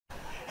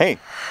Hey,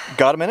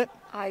 got a minute?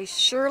 I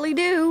surely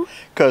do.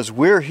 Because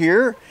we're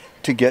here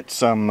to get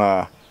some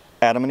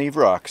Adam and Eve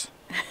rocks.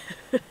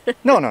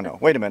 No,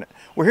 wait a minute.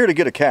 We're here to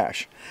get a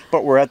cache,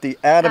 but we're at the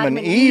Adam and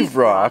Eve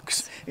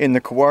rocks in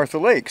the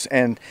Kawartha Lakes,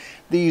 and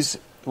these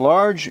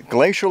large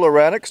glacial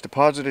erratics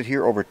deposited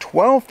here over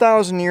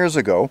 12,000 years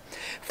ago.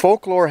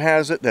 Folklore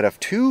has it that if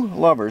two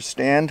lovers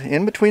stand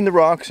in between the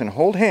rocks and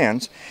hold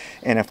hands,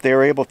 and if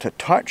they're able to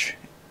touch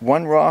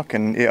one rock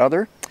and the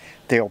other,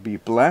 they'll be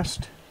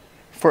blessed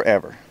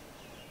forever.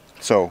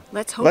 So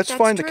let's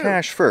find the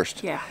cache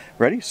first. Yeah.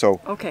 Ready?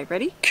 So okay,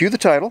 ready? Cue the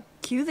title.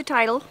 Cue the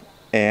title.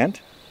 And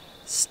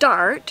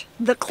start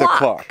the clock. The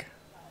clock.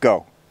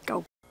 Go.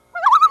 Go.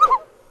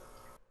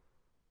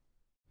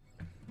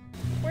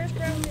 Where's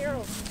ground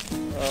zero?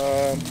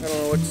 I don't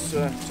know. It's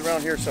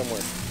around here somewhere.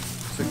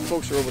 It's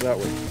closer over that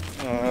way.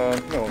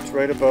 No, it's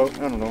right about.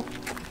 I don't know.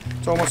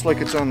 It's almost like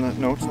it's on the.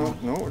 No, it's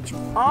not. No, it's.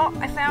 Oh,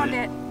 I found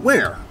it.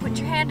 Where? Put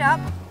your hand up.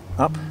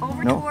 Up.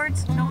 Over no.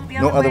 towards. No, the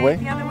other way.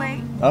 The other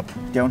way. Up.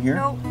 Down here.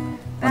 No.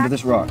 Back. Under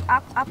this rock.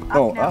 Up.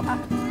 Oh, now,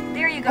 up.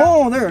 There you go.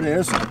 Oh, there it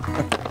is.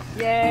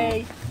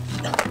 Yay.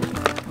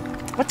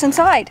 What's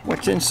inside?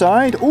 What's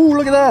inside? Oh,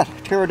 look at that.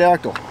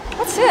 Pterodactyl.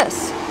 What's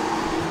this?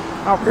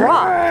 A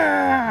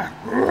rock.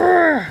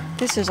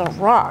 This is a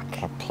rock.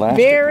 A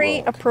plastic Very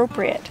rock.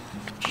 appropriate.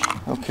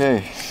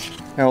 Okay.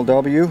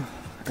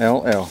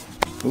 LWLL.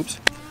 Oops.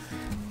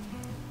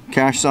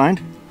 Cache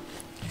signed.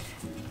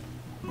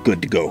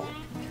 Good to go.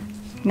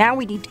 Now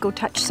we need to go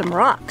touch some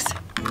rocks.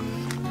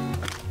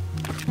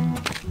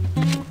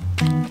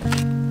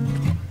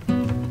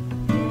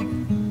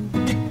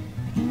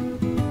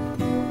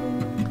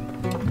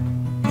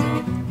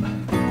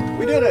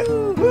 We did it!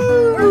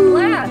 Woo! We're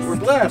blessed! We're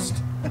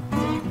blessed!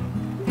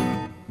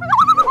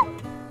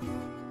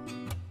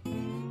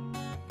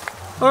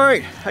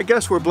 Alright, I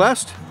guess we're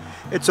blessed.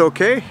 It's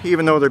okay,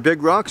 even though they're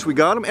big rocks, we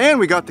got them,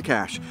 and we got the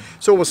cache.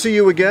 So we'll see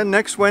you again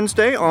next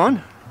Wednesday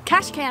on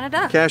Cache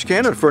Canada. Cache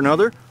Canada for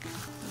another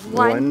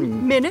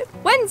 1 Minute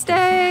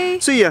Wednesday.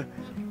 See ya!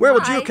 Where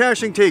will Bye.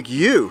 geocaching take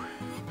you?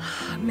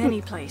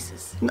 Many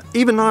places.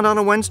 Even not on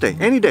a Wednesday,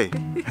 any day.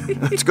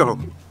 Let's go.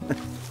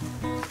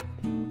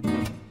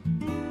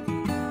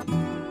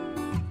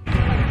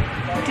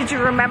 Did you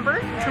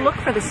remember to look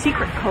for the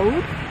secret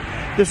code?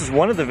 This is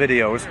one of the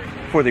videos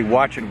for the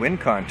Watch and Win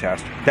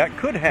contest that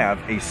could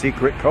have a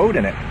secret code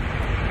in it.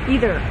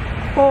 Either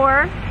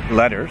 4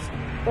 Letters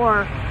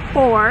or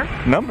 4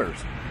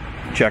 numbers.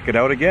 Check it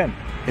out again.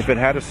 If it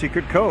had a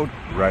secret code,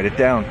 write it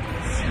down.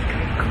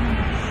 secret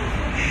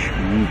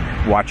code.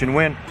 Watch and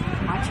Win.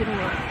 Watch and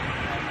Win.